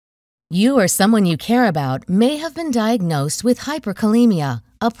You or someone you care about may have been diagnosed with hyperkalemia,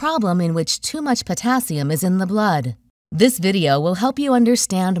 a problem in which too much potassium is in the blood. This video will help you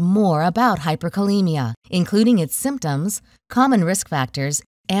understand more about hyperkalemia, including its symptoms, common risk factors,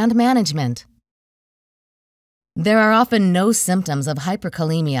 and management. There are often no symptoms of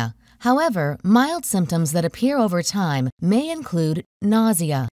hyperkalemia. However, mild symptoms that appear over time may include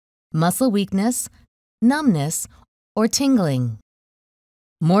nausea, muscle weakness, numbness, or tingling.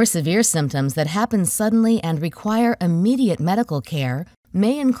 More severe symptoms that happen suddenly and require immediate medical care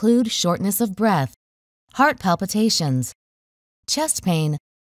may include shortness of breath, heart palpitations, chest pain,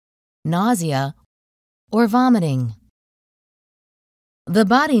 nausea, or vomiting. The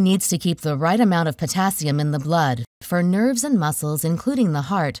body needs to keep the right amount of potassium in the blood for nerves and muscles, including the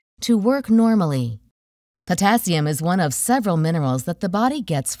heart, to work normally. Potassium is one of several minerals that the body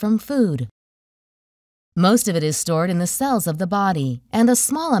gets from food. Most of it is stored in the cells of the body, and a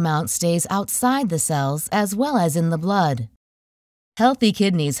small amount stays outside the cells as well as in the blood. Healthy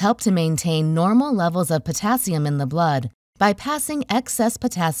kidneys help to maintain normal levels of potassium in the blood by passing excess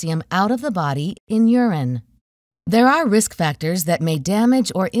potassium out of the body in urine. There are risk factors that may damage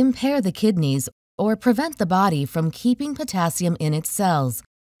or impair the kidneys or prevent the body from keeping potassium in its cells,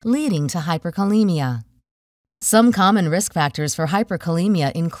 leading to hyperkalemia. Some common risk factors for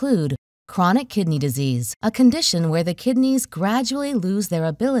hyperkalemia include chronic kidney disease, a condition where the kidneys gradually lose their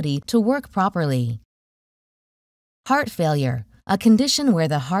ability to work properly. Heart failure, a condition where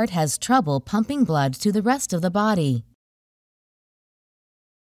the heart has trouble pumping blood to the rest of the body.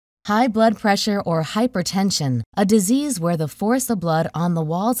 High blood pressure or hypertension, a disease where the force of blood on the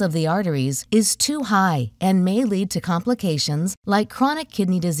walls of the arteries is too high and may lead to complications like chronic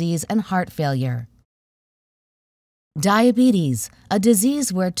kidney disease and heart failure. Diabetes, a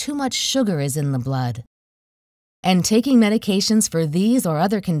disease where too much sugar is in the blood. And taking medications for these or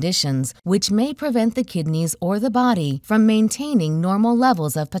other conditions which may prevent the kidneys or the body from maintaining normal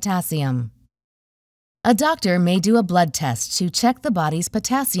levels of potassium. A doctor may do a blood test to check the body's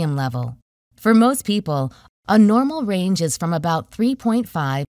potassium level. For most people, a normal range is from about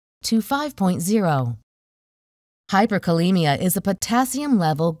 3.5 to 5.0. Hyperkalemia is a potassium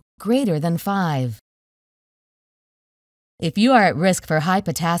level greater than 5. If you are at risk for high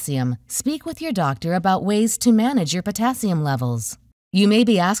potassium, speak with your doctor about ways to manage your potassium levels. You may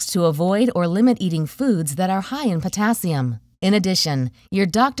be asked to avoid or limit eating foods that are high in potassium. In addition, your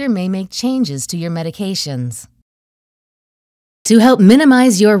doctor may make changes to your medications. To help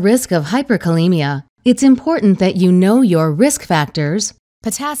minimize your risk of hyperkalemia, it's important that you know your risk factors,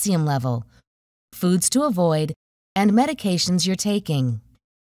 potassium level, foods to avoid, and medications you're taking.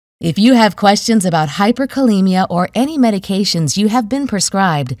 If you have questions about hyperkalemia or any medications you have been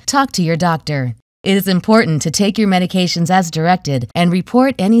prescribed, talk to your doctor. It is important to take your medications as directed and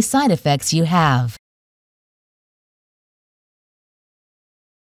report any side effects you have.